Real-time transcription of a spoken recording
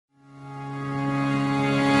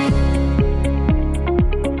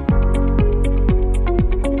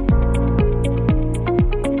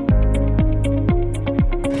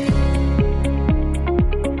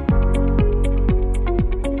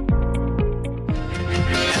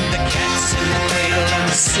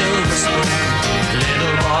spoon.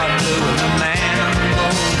 Little boy blue and the man on the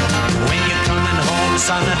moon. When you're coming home,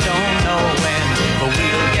 son, I don't know when, but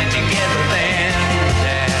we'll get together then,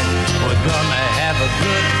 Dad. We're gonna have a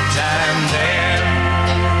good time there.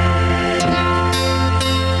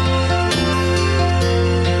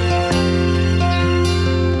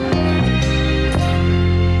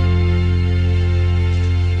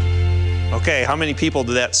 Okay, how many people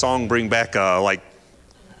did that song bring back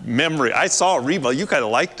memory? I saw Reba, you kind of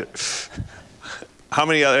liked it. How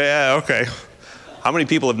many other, yeah, okay. How many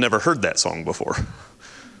people have never heard that song before?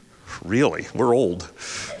 Really? We're old.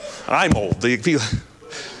 I'm old.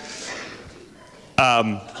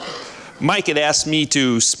 Mike had asked me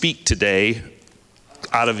to speak today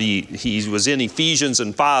he was in Ephesians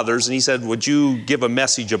and fathers, and he said, would you give a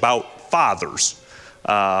message about fathers?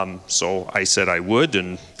 So I said I would,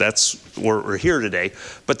 and that's where we're here today.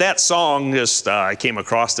 But that song, I came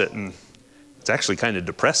across it, and it's actually kind of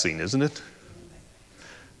depressing, isn't it?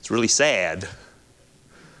 It's really sad.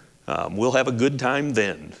 We'll have a good time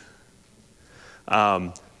then.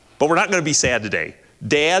 But we're not going to be sad today.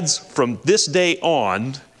 Dads, from this day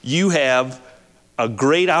on, you have a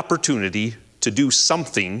great opportunity to do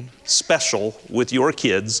something special with your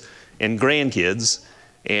kids and grandkids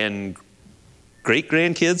and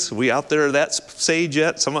great-grandkids. Are we out there that stage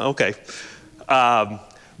yet? Okay. But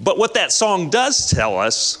what that song does tell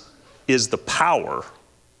us is the power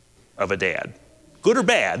of a dad. Good or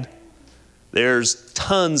bad, there's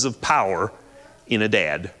tons of power in a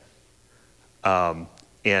dad.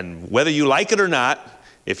 And whether you like it or not,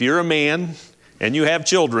 if you're a man and you have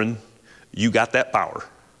children, you got that power.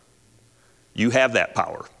 You have that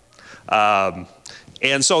power.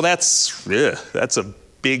 And so that's a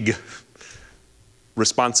big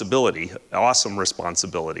responsibility, awesome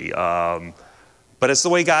responsibility. But it's the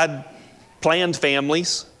way God planned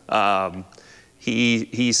families.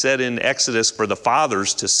 He said in Exodus for the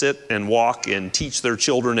fathers to sit and walk and teach their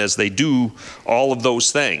children as they do all of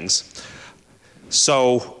those things.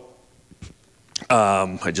 So,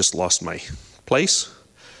 I just lost my place.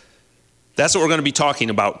 That's what we're going to be talking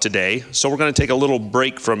about today. So we're going to take a little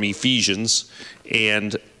break from Ephesians,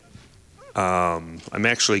 and I'm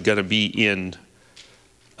actually going to be in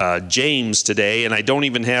James today, and I don't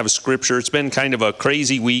even have a scripture. It's been kind of a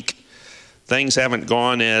crazy week. Things haven't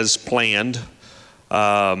gone as planned.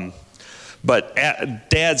 But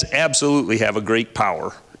dads absolutely have a great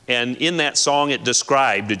power. And in that song it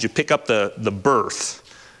described, did you pick up the birth?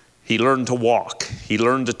 He learned to walk. He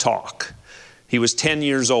learned to talk. He was 10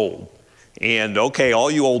 years old. And okay, all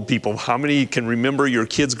you old people, how many can remember your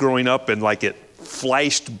kids growing up and like it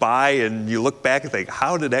flashed by and you look back and think,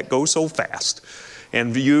 how did that go so fast?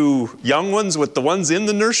 And you young ones with the ones in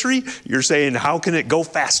the nursery, you're saying, how can it go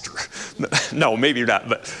faster? No, maybe you're not,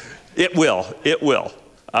 but it will. It will.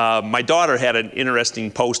 My daughter had an interesting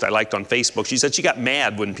post I liked on Facebook. She said she got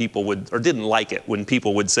mad when people didn't like it when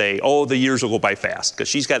people would say, oh, the years will go by fast, because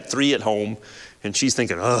she's got 3 at home, and she's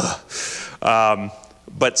thinking, ugh.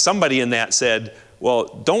 But somebody in that said, well,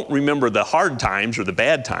 don't remember the hard times or the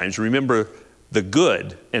bad times. Remember the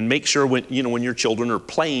good, and make sure when your children are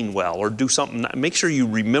playing well or do something, make sure you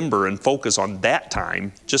remember and focus on that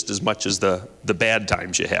time just as much as the bad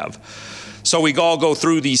times you have. So we all go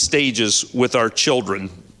through these stages with our children.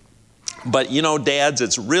 But dads,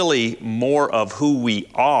 it's really more of who we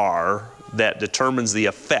are that determines the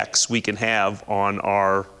effects we can have on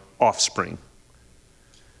our offspring.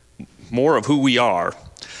 More of who we are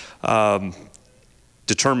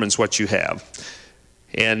determines what you have.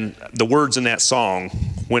 And the words in that song,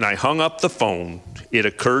 when I hung up the phone, it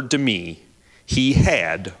occurred to me, he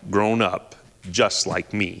had grown up just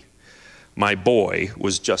like me. My boy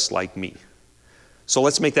was just like me. So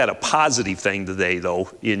let's make that a positive thing today, though.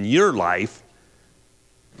 In your life,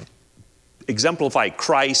 exemplify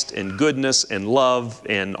Christ and goodness and love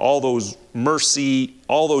and all those mercy,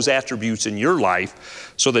 all those attributes in your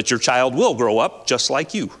life so that your child will grow up just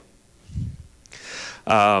like you.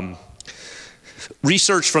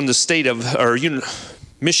 Research from the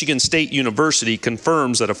Michigan State University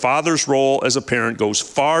confirms that a father's role as a parent goes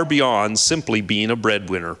far beyond simply being a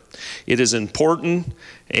breadwinner. It is important,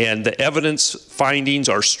 and the evidence findings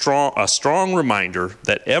are a strong reminder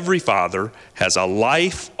that every father has a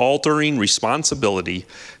life-altering responsibility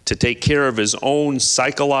to take care of his own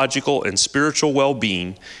psychological and spiritual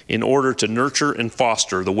well-being in order to nurture and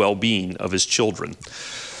foster the well-being of his children.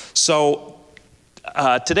 So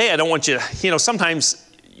today I don't want you, sometimes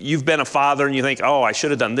you've been a father and you think, oh, I should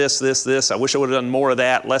have done this. I wish I would have done more of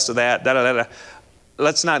that, less of that, da-da-da-da.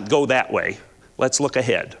 Let's not go that way. Let's look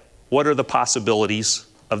ahead. What are the possibilities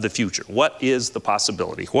of the future. What is the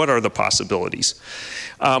possibility? What are the possibilities?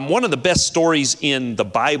 One of the best stories in the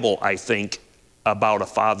Bible, I think, about a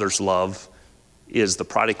father's love is the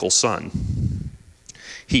prodigal son.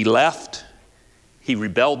 He left. He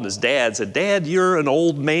rebelled, and his dad said, "Dad, you're an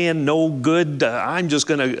old man, no good. I'm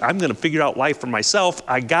gonna figure out life for myself.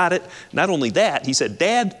 I got it." Not only that, he said,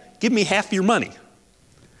 "Dad, give me half your money."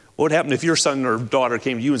 What would happen if your son or daughter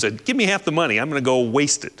came to you and said, "Give me half the money, I'm going to go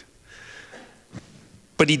waste it"?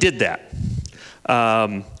 But he did that.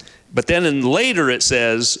 But then later it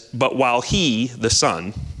says, "But while he," the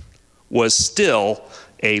son, "was still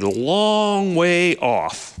a long way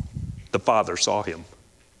off, the father saw him."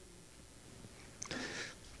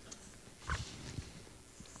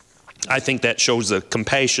 I think that shows the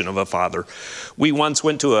compassion of a father. We once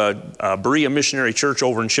went to a Berea missionary church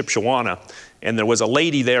over in Shipshewana, and there was a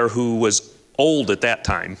lady there who was old at that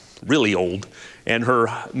time, really old, and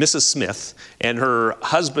Mrs. Smith, and her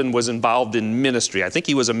husband was involved in ministry. I think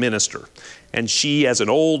he was a minister. And she, as an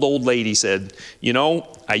old lady, said, "You know,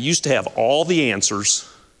 I used to have all the answers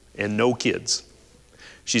and no kids."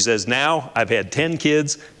 She says, "Now I've had 10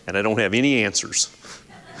 kids and I don't have any answers."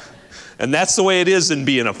 And that's the way it is in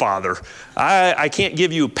being a father. I can't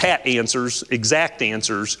give you pat answers, exact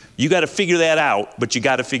answers. You got to figure that out, but you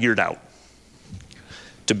got to figure it out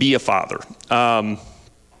to be a father.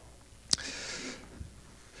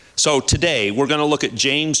 So today we're going to look at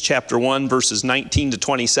James chapter 1, verses 19 to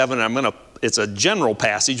 27. It's a general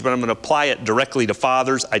passage, but I'm going to apply it directly to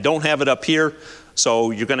fathers. I don't have it up here,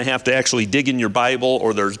 so you're going to have to actually dig in your Bible,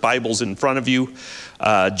 or there's Bibles in front of you.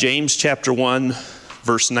 James chapter 1,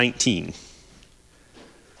 verse 19.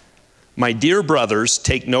 "My dear brothers,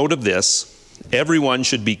 take note of this. Everyone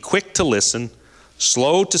should be quick to listen,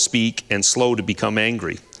 slow to speak, and slow to become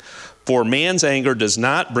angry. For man's anger does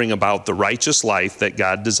not bring about the righteous life that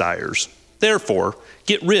God desires. Therefore,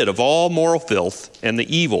 get rid of all moral filth and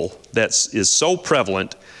the evil that is so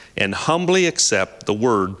prevalent, and humbly accept the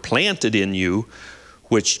word planted in you,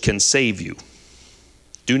 which can save you.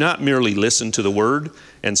 Do not merely listen to the word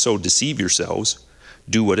and so deceive yourselves.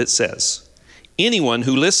 Do what it says. Anyone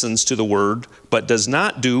who listens to the word but does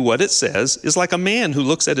not do what it says is like a man who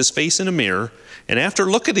looks at his face in a mirror, and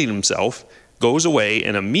after looking at himself, goes away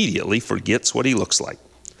and immediately forgets what he looks like.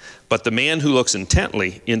 But the man who looks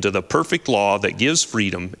intently into the perfect law that gives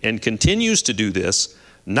freedom and continues to do this,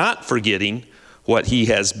 not forgetting what he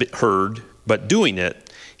has heard, but doing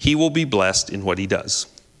it, he will be blessed in what he does.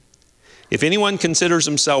 If anyone considers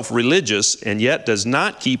himself religious and yet does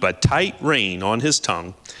not keep a tight rein on his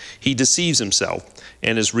tongue, he deceives himself,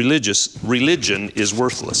 and his religion is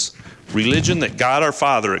worthless. Religion that God our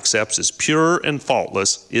Father accepts as pure and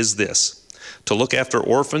faultless is this: to look after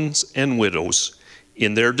orphans and widows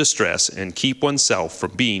in their distress and keep oneself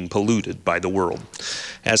from being polluted by the world."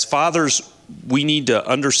 As fathers, we need to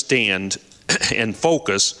understand and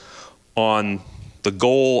focus on the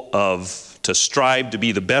goal to strive to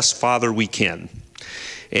be the best father we can.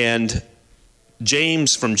 And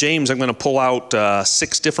from James, I'm going to pull out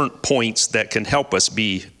 6 different points that can help us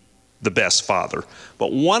be the best father.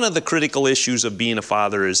 But one of the critical issues of being a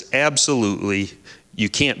father is absolutely, you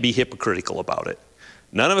can't be hypocritical about it.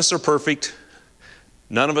 None of us are perfect.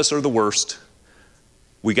 None of us are the worst.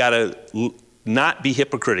 We got to not be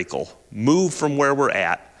hypocritical. Move from where we're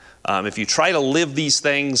at. If you try to live these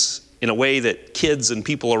things in a way that kids and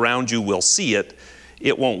people around you will see it,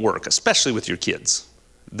 it won't work, especially with your kids.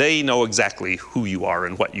 They know exactly who you are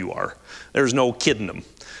and what you are. There's no kidding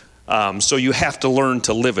them. So you have to learn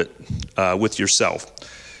to live it with yourself.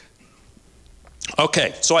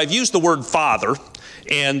 Okay, so I've used the word father,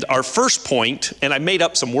 and our first point, and I made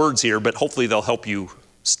up some words here, but hopefully they'll help you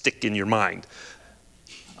stick in your mind.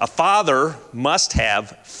 A father must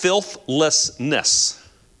have filthlessness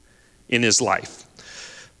in his life.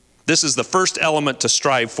 This is the first element to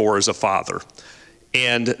strive for as a father.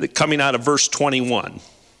 And coming out of verse 21,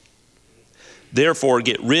 "Therefore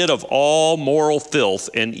get rid of all moral filth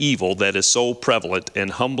and evil that is so prevalent,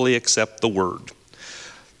 and humbly accept the word."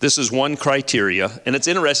 This is one criteria, and it's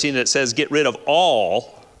interesting that it says get rid of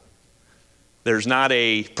all. There's not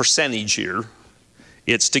a percentage here.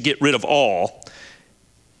 It's to get rid of all.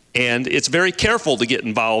 And it's very careful to get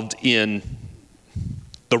involved in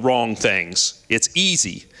the wrong things. It's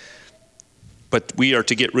easy, but we are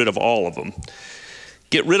to get rid of all of them.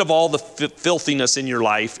 Get rid of all the filthiness in your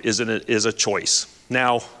life is a choice.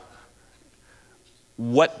 Now,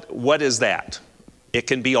 what is that? It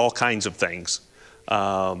can be all kinds of things.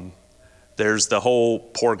 There's the whole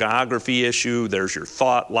pornography issue, there's your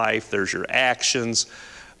thought life, there's your actions,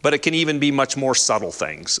 but it can even be much more subtle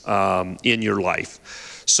things in your life.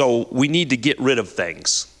 So we need to get rid of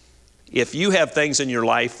things. If you have things in your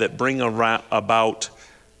life that bring about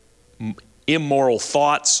immoral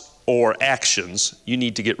thoughts or actions, you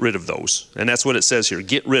need to get rid of those. And that's what it says here,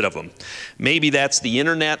 get rid of them. Maybe that's the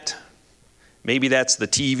internet, maybe that's the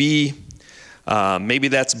TV, maybe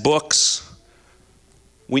that's books.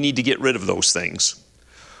 We need to get rid of those things.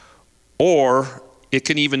 Or it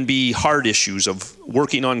can even be hard issues of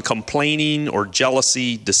working on complaining or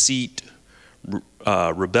jealousy, deceit,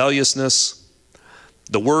 rebelliousness.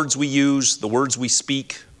 The words we use, the words we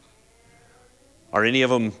speak, are any of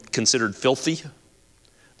them considered filthy?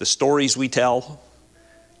 The stories we tell,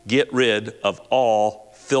 get rid of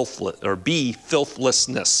all filthlessness.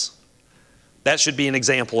 That should be an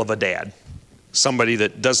example of a dad, somebody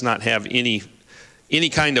that does not have any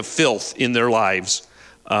kind of filth in their lives.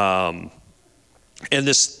 And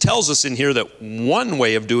this tells us in here that one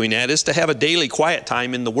way of doing that is to have a daily quiet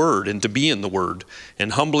time in the Word and to be in the Word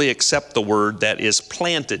and humbly accept the Word that is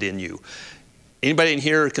planted in you. Anybody in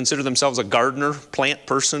here consider themselves a gardener, plant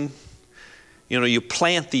person? You know, you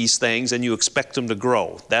plant these things and you expect them to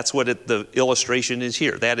grow. That's what the illustration is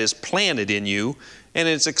here. That is planted in you and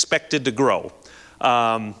it's expected to grow.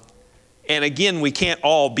 And again, we can't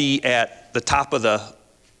all be at the top of the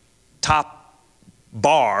top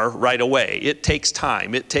bar right away. It takes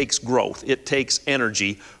time, it takes growth, it takes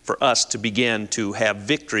energy for us to begin to have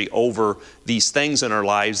victory over these things in our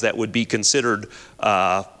lives that would be considered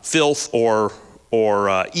filth or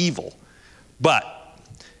evil. But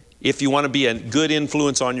if you want to be a good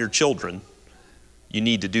influence on your children, you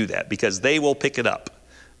need to do that because they will pick it up.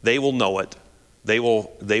 They will know it. They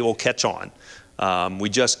will catch on. We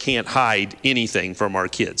just can't hide anything from our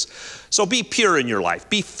kids. So be pure in your life.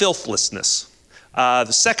 Be filthlessness.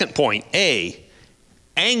 The second point,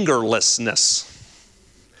 angerlessness.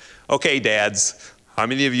 Okay, dads, how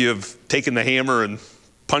many of you have taken the hammer and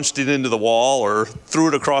punched it into the wall or threw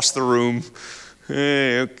it across the room?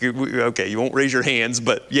 Okay, you won't raise your hands,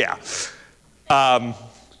 but yeah.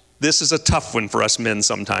 This is a tough one for us men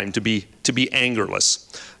sometimes, to be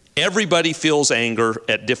angerless. Everybody feels anger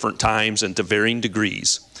at different times and to varying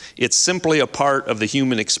degrees. It's simply a part of the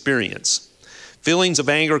human experience. Feelings of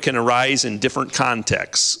anger can arise in different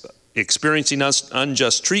contexts, experiencing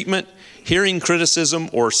unjust treatment, hearing criticism,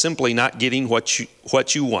 or simply not getting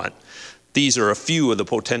what you want. These are a few of the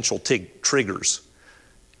potential triggers.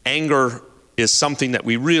 Anger is something that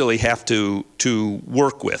we really have to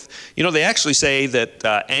work with. You know, they actually say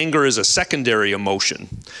that anger is a secondary emotion,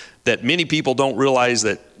 that many people don't realize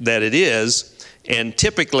that it is, and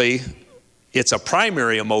typically it's a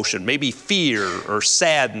primary emotion, maybe fear or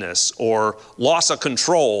sadness or loss of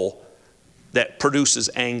control that produces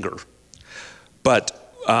anger. But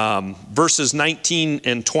verses 19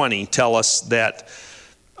 and 20 tell us that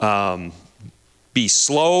be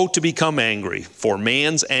slow to become angry, for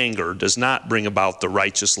man's anger does not bring about the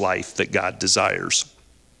righteous life that God desires.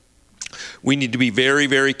 We need to be very,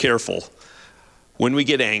 very careful when we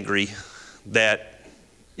get angry that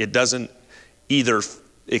it doesn't either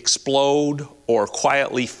explode or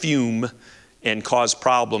quietly fume and cause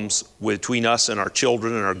problems between us and our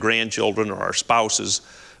children and our grandchildren or our spouses,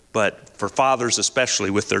 but for fathers especially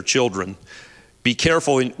with their children, be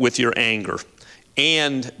careful with your anger.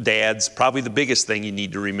 And dads, probably the biggest thing you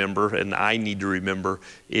need to remember, and I need to remember,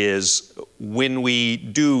 is when we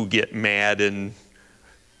do get mad and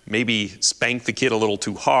maybe spank the kid a little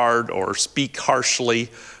too hard or speak harshly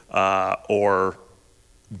or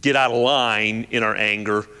get out of line in our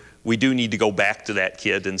anger, we do need to go back to that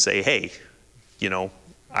kid and say, hey, you know,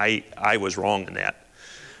 I was wrong in that.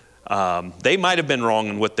 They might have been wrong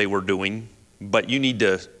in what they were doing, but you need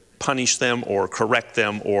to punish them or correct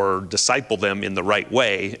them or disciple them in the right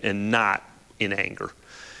way and not in anger.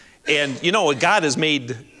 And you know, God has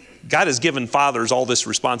given fathers all this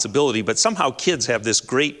responsibility, but somehow kids have this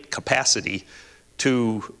great capacity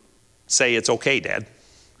to say, it's okay, Dad.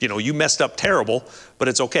 You know, you messed up terrible, but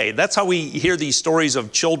it's okay. That's how we hear these stories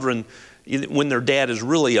of children when their dad is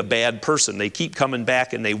really a bad person. They keep coming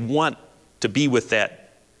back and they want to be with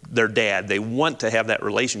their dad. They want to have that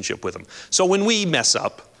relationship with him. So when we mess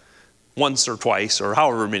up once or twice or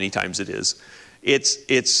however many times it is,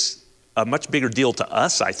 it's a much bigger deal to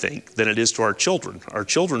us, I think, than it is to our children. Our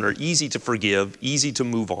children are easy to forgive, easy to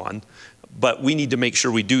move on, but we need to make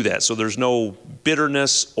sure we do that so there's no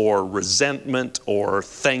bitterness or resentment or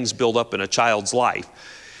things build up in a child's life.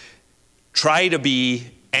 Try to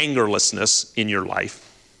be angerlessness in your life,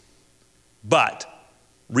 but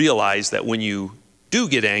realize that when you do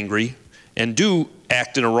get angry and do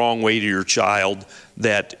act in a wrong way to your child,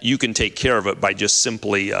 that you can take care of it by just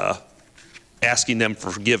simply asking them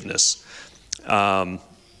for forgiveness.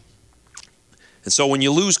 And so when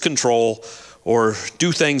you lose control or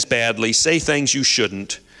do things badly, say things you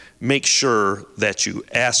shouldn't, make sure that you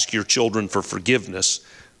ask your children for forgiveness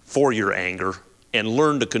for your anger and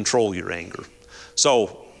learn to control your anger.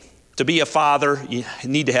 So to be a father, you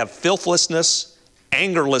need to have filthlessness,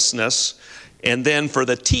 angerlessness, and then for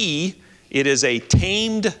the T, it is a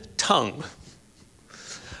tamed tongue.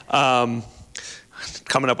 I'm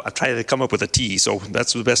trying to come up with a T, so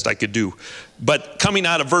that's the best I could do. But coming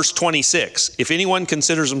out of verse 26, if anyone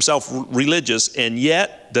considers himself religious and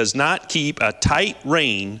yet does not keep a tight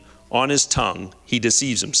rein on his tongue, he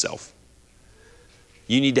deceives himself.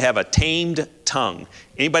 You need to have a tamed tongue.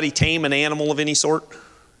 Anybody tame an animal of any sort? Have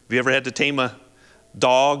you ever had to tame a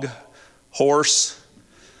dog, horse,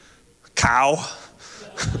 cow?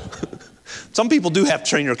 Some people do have to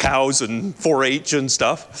train their cows and 4-H and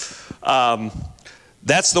stuff.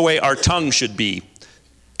 That's the way our tongue should be.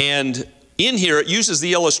 And in here, it uses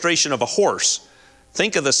the illustration of a horse.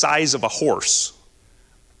 Think of the size of a horse.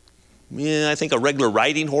 Yeah, I think a regular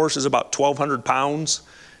riding horse is about 1,200 pounds.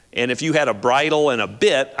 And if you had a bridle and a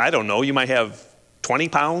bit, I don't know, you might have 20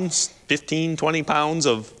 pounds, 15, 20 pounds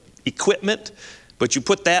of equipment. But you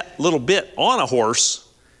put that little bit on a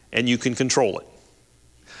horse and you can control it.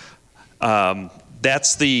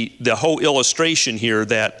 That's the whole illustration here,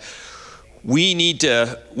 that we need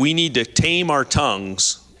to tame our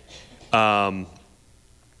tongues and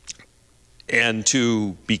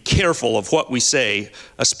to be careful of what we say,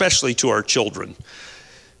 especially to our children.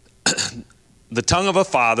 The tongue of a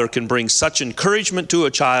father can bring such encouragement to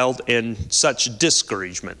a child and such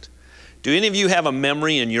discouragement. Do any of you have a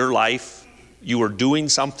memory in your life? You were doing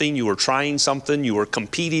something, you were trying something, you were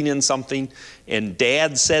competing in something, and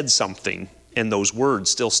Dad said something, and those words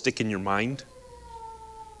still stick in your mind?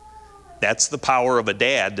 That's the power of a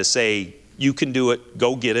dad, to say, you can do it,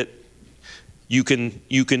 go get it. You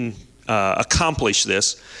can accomplish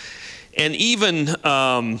this. And even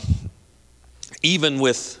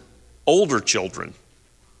with older children,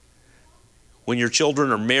 when your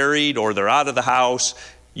children are married or they're out of the house,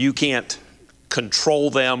 you can't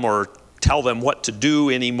control them or tell them what to do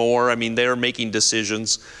anymore. I mean, they're making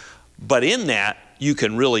decisions. But in that, you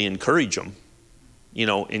can really encourage them. You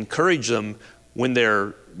know, encourage them when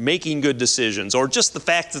they're making good decisions, or just the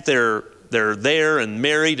fact that they're there and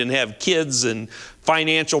married and have kids and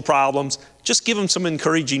financial problems. Just give them some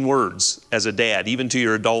encouraging words as a dad, even to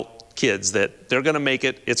your adult kids, that they're going to make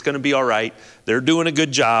it. It's going to be all right. They're doing a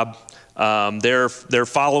good job. They're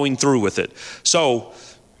following through with it. So,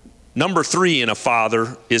 number 3 in a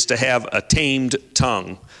father is to have a tamed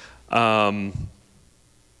tongue.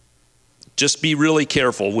 Just be really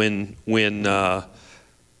careful when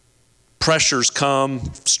pressures come,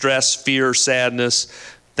 stress, fear, sadness,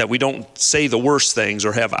 that we don't say the worst things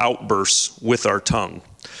or have outbursts with our tongue.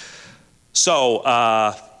 So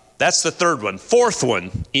that's the third one. Fourth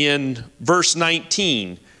one, in verse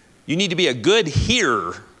 19, you need to be a good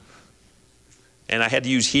hearer. And I had to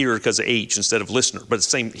use hearer because of H instead of listener, but it's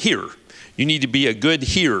the same, hearer. You need to be a good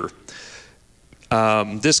hearer.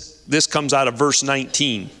 This comes out of verse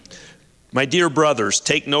 19. My dear brothers,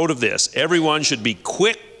 take note of this. Everyone should be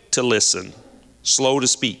quick to listen, slow to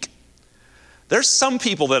speak. There's some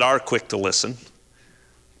people that are quick to listen,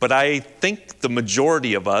 but I think the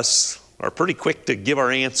majority of us are pretty quick to give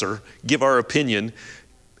our answer, give our opinion,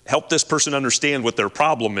 help this person understand what their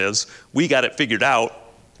problem is. We got it figured out.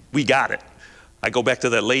 We got it. I go back to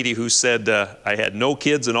that lady who said, I had no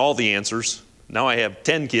kids and all the answers. Now I have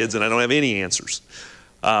 10 kids and I don't have any answers.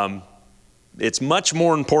 It's much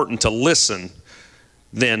more important to listen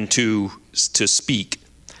than to speak.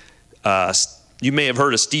 You may have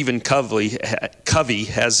heard of Stephen Covey. Covey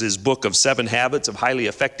has his book of 7 Habits of Highly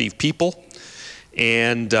Effective People.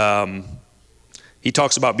 And he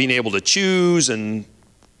talks about being able to choose and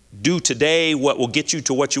do today what will get you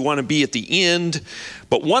to what you want to be at the end.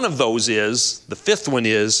 But one of those is, the 5th one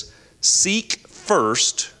is, seek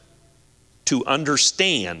first to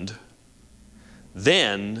understand,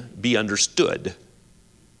 then be understood.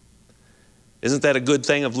 Isn't that a good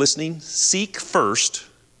thing of listening? Seek first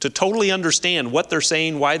to totally understand what they're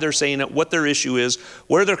saying, why they're saying it, what their issue is,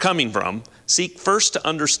 where they're coming from. Seek first to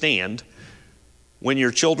understand. When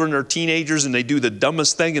your children are teenagers and they do the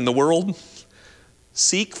dumbest thing in the world,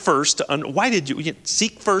 seek first to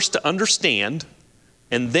seek first to understand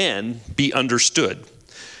and then be understood.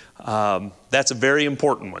 That's a very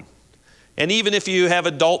important one. And even if you have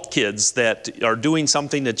adult kids that are doing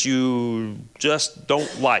something that you just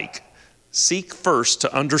don't like, seek first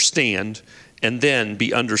to understand and then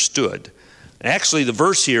be understood. Actually, the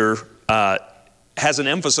verse here has an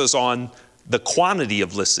emphasis on the quantity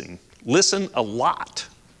of listening. Listen a lot.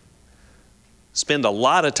 Spend a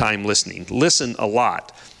lot of time listening. Listen a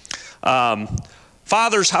lot.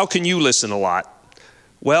 Fathers, how can you listen a lot?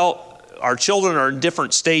 Well, our children are in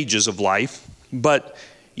different stages of life, but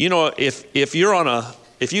you know, if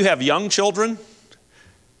you have young children,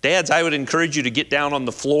 dads, I would encourage you to get down on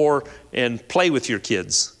the floor and play with your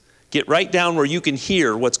kids. Get right down where you can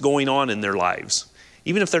hear what's going on in their lives,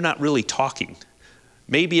 even if they're not really talking.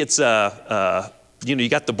 Maybe it's you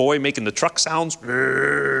got the boy making the truck sounds.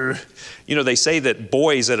 You know, they say that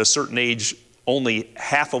boys at a certain age, only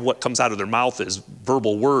half of what comes out of their mouth is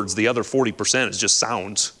verbal words. The other 40% is just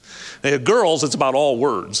sounds. Girls, it's about all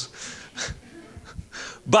words.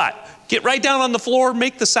 But get right down on the floor,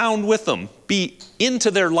 make the sound with them. Be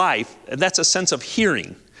into their life, and that's a sense of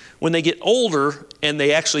hearing. When they get older and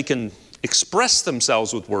they actually can express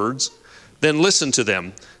themselves with words, then listen to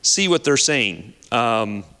them. See what they're saying.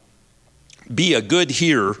 Be a good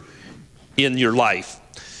hearer in your life.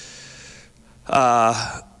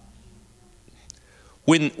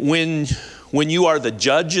 When you are the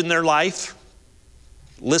judge in their life,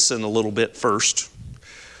 listen a little bit first.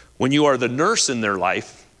 When you are the nurse in their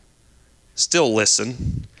life, still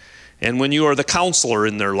listen. And when you are the counselor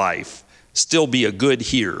in their life, still be a good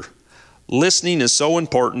hearer. Listening is so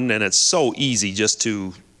important, and it's so easy just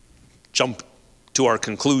to jump to our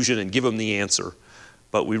conclusion and give them the answer.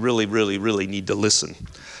 But we really, really, really need to listen.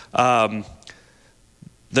 The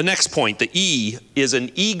next point, the E, is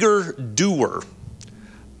an eager doer.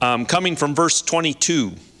 Coming from verse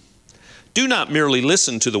 22. Do not merely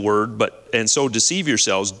listen to the word, and so deceive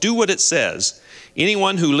yourselves. Do what it says.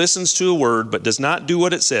 Anyone who listens to a word but does not do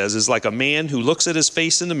what it says is like a man who looks at his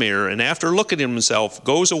face in the mirror and after looking at himself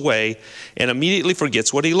goes away and immediately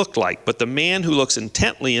forgets what he looked like. But the man who looks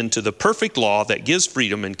intently into the perfect law that gives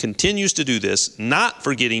freedom and continues to do this, not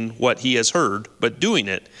forgetting what he has heard, but doing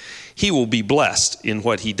it, he will be blessed in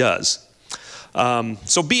what he does.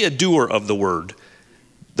 So be a doer of the word.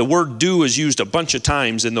 The word do is used a bunch of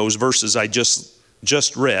times in those verses I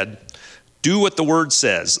just read. Do what the word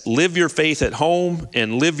says. Live your faith at home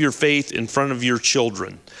and live your faith in front of your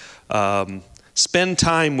children. Spend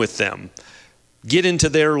time with them. Get into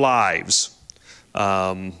their lives.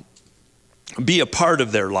 Be a part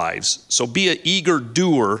of their lives. So be an eager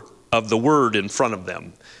doer of the word in front of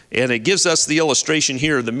them. And it gives us the illustration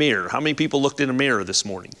here of the mirror. How many people looked in a mirror this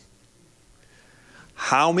morning?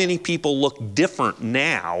 How many people look different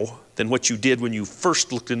now than what you did when you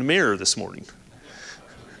first looked in the mirror this morning?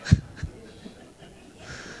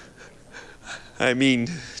 I mean,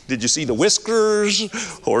 did you see the whiskers?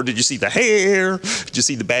 Or did you see the hair? Did you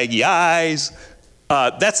see the baggy eyes?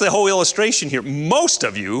 That's the whole illustration here. Most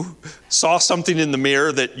of you saw something in the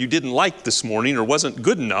mirror that you didn't like this morning or wasn't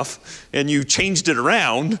good enough, and you changed it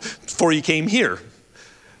around before you came here.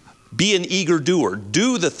 Be an eager doer.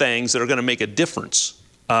 Do the things that are going to make a difference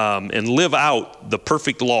and live out the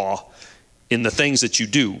perfect law in the things that you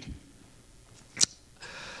do.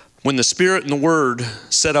 When the Spirit and the Word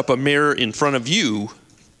set up a mirror in front of you,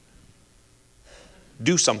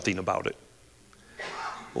 do something about it.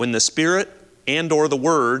 When the Spirit and or the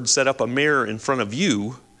Word set up a mirror in front of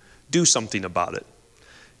you, do something about it.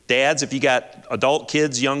 Dads, if you got adult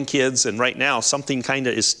kids, young kids, and right now something kind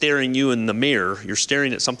of is staring you in the mirror, you're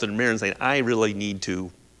staring at something in the mirror and saying, I really need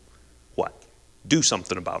to, what? Do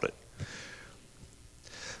something about it.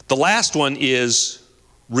 The last one is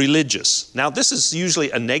religious. Now, this is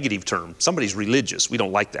usually a negative term. Somebody's religious. We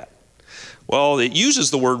don't like that. Well, it uses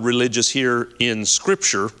the word religious here in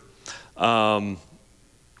Scripture to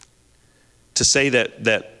say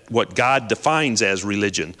that what God defines as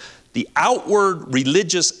religion. The outward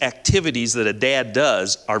religious activities that a dad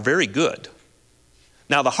does are very good.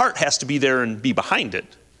 Now, the heart has to be there and be behind it.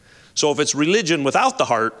 So if it's religion without the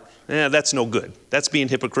heart, that's no good. That's being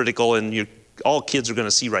hypocritical, and all kids are going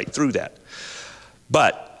to see right through that.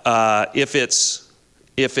 But if it's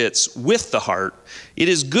with the heart, it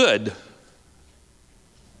is good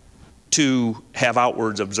to have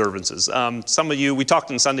outward observances. Some of you, we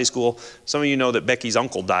talked in Sunday school, some of you know that Becky's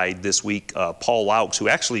uncle died this week, Paul Laux, who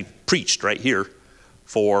actually preached right here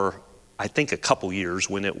for, I think, a couple years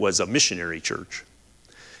when it was a missionary church.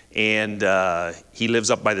 And he lives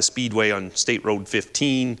up by the Speedway on State Road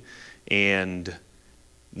 15, and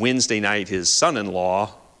Wednesday night his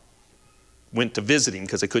son-in-law went to visit him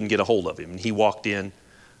because they couldn't get a hold of him. And he walked in,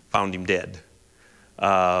 found him dead.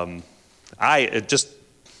 Just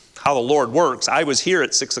how the Lord works. I was here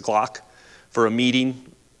at 6 o'clock for a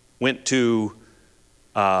meeting, went to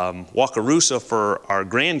Wakarusa for our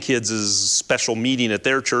grandkids' special meeting at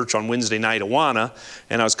their church on Wednesday night, Awana,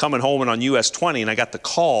 and I was coming home and on US 20, and I got the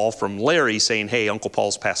call from Larry saying, hey, Uncle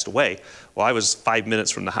Paul's passed away. Well, I was 5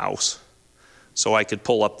 minutes from the house. so I could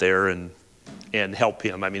pull up there and help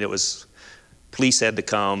him. I mean, police had to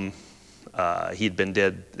come. He'd been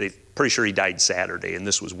dead. Pretty sure he died Saturday, and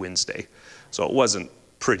this was Wednesday. So it wasn't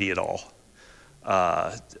pretty at all.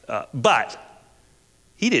 But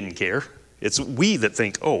he didn't care. It's we that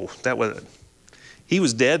think, oh, he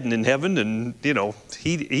was dead and in heaven, and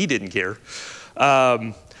he didn't care.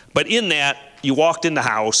 But in that, you walked in the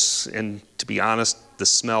house, and to be honest, the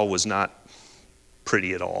smell was not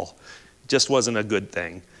pretty at all. It just wasn't a good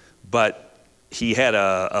thing. But he had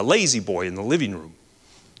a lazy boy in the living room,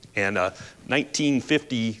 and a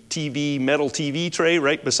 1950 metal TV tray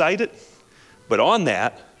right beside it. But on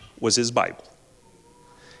that was his Bible.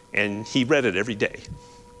 And he read it every day.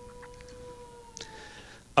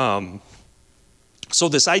 So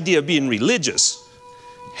this idea of being religious,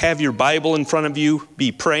 have your Bible in front of you,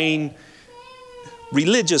 be praying.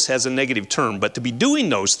 Religious has a negative term, but to be doing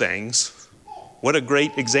those things, what a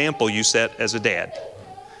great example you set as a dad.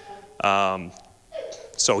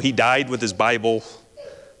 So he died with his Bible.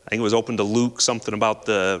 I think it was open to Luke, something about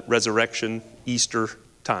the resurrection, Easter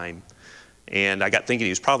time. And I got thinking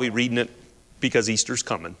he was probably reading it because Easter's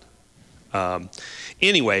coming.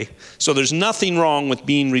 Anyway, so there's nothing wrong with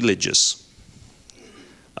being religious.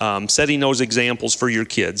 Setting those examples for your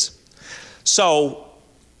kids. So,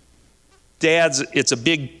 dads, it's a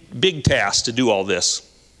big task to do all this.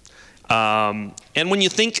 And when you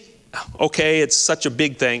think, okay, it's such a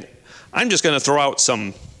big thing, I'm just going to throw out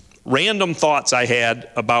some random thoughts I had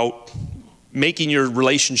about making your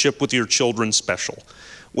relationship with your children special.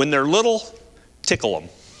 When they're little, tickle them.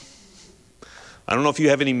 I don't know if you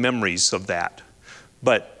have any memories of that,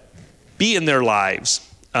 but be in their lives.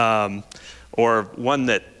 Or one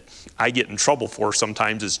that I get in trouble for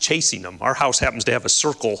sometimes is chasing them. Our house happens to have a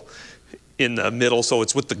circle in the middle, so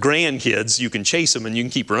it's with the grandkids. You can chase them and you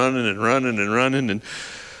can keep running and running and running.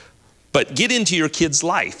 But get into your kid's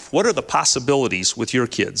life. What are the possibilities with your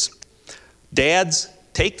kids? Dads,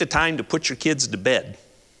 take the time to put your kids to bed.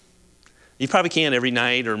 You probably can't every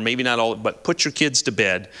night, or maybe not all, but put your kids to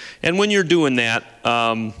bed. And when you're doing that,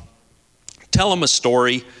 tell them a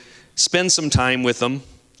story. Spend some time with them.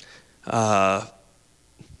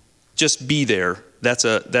 Just be there. That's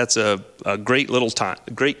a great little time,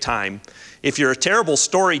 great time. If you're a terrible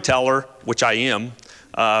storyteller, which I am,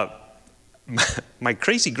 my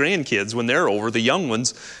crazy grandkids, when they're over, the young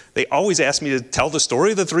ones, they always ask me to tell the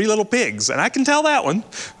story of the 3 little pigs, and I can tell that one.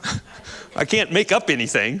 I can't make up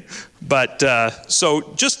anything, but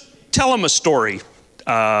so just tell them a story.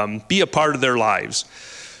 Be a part of their lives.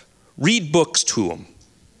 Read books to them.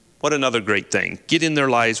 What another great thing. Get in their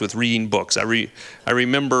lives with reading books. I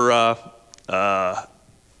remember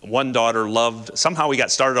one daughter loved, somehow we got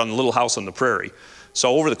started on Little House on the Prairie.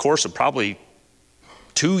 So over the course of probably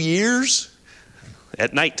 2 years,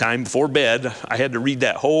 at nighttime before bed, I had to read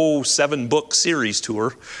that whole 7-book series to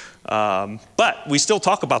her. But we still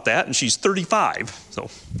talk about that, and she's 35. So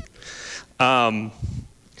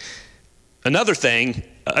another thing,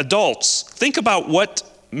 adults, think about what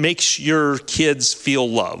makes your kids feel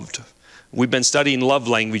loved. We've been studying love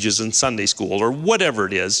languages in Sunday school, or whatever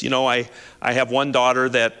it is. I have one daughter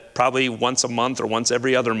that probably once a month or once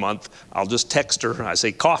every other month, I'll just text her. I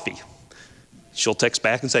say, coffee. She'll text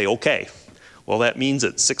back and say, okay. Well, that means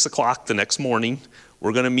at 6 o'clock the next morning,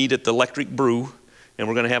 we're going to meet at the Electric Brew, and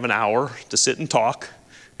we're going to have an hour to sit and talk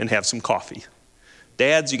and have some coffee.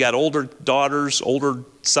 Dads, you got older daughters, older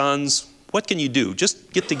sons. What can you do?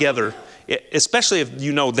 Just get together, especially if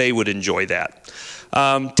you know they would enjoy that.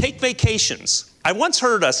 Take vacations. I once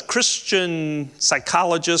heard a Christian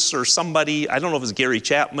psychologist or somebody, I don't know if it was Gary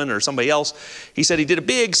Chapman or somebody else, he said he did a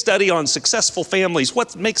big study on successful families.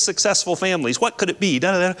 What makes successful families? What could it be?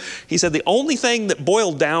 He said the only thing that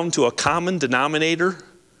boiled down to a common denominator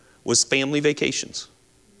was family vacations.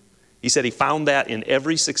 He said he found that in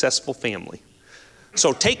every successful family.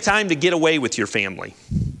 So take time to get away with your family.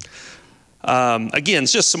 Again,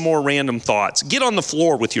 it's just some more random thoughts. Get on the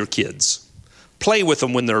floor with your kids. Play with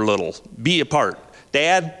them when they're little. Be a part.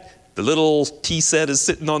 Dad, the little tea set is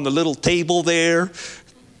sitting on the little table there.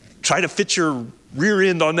 Try to fit your rear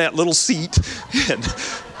end on that little seat and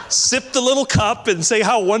sip the little cup and say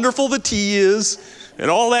how wonderful the tea is and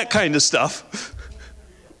all that kind of stuff.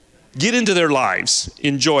 Get into their lives.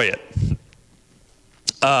 Enjoy it.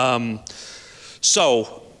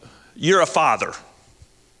 So, you're a father.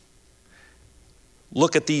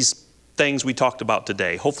 Look at these things we talked about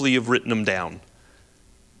today. Hopefully you've written them down.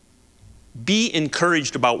 Be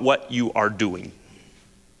encouraged about what you are doing.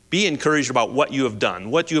 Be encouraged about what you have done,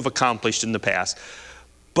 what you have accomplished in the past.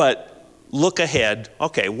 But look ahead.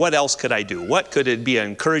 Okay, what else could I do? What could it be an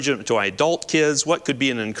encouragement to my adult kids? What could be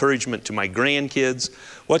an encouragement to my grandkids?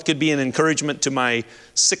 What could be an encouragement to my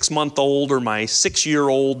 6-month-old or my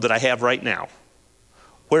 6-year-old that I have right now?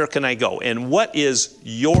 Where can I go? And what is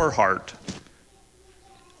your heart?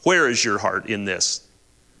 Where is your heart in this?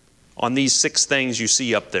 On these 6 things you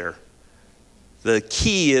see up there. The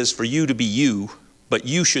key is for you to be you, but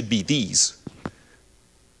you should be these.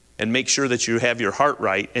 And make sure that you have your heart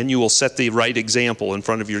right, and you will set the right example in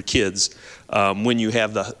front of your kids when you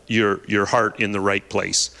have your heart in the right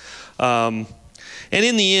place. And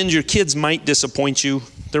in the end, your kids might disappoint you.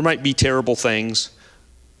 There might be terrible things.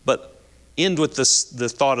 But end with the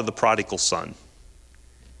thought of the prodigal son.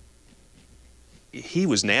 He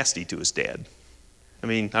was nasty to his dad. I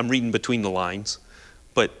mean, I'm reading between the lines.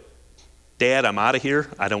 But, Dad, I'm out of here.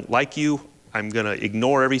 I don't like you. I'm going to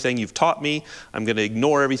ignore everything you've taught me. I'm going to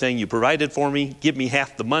ignore everything you provided for me. Give me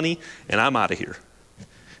half the money, and I'm out of here.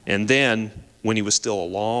 And then, when he was still a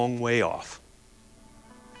long way off,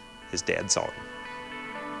 his dad saw him.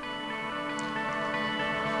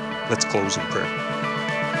 Let's close in prayer.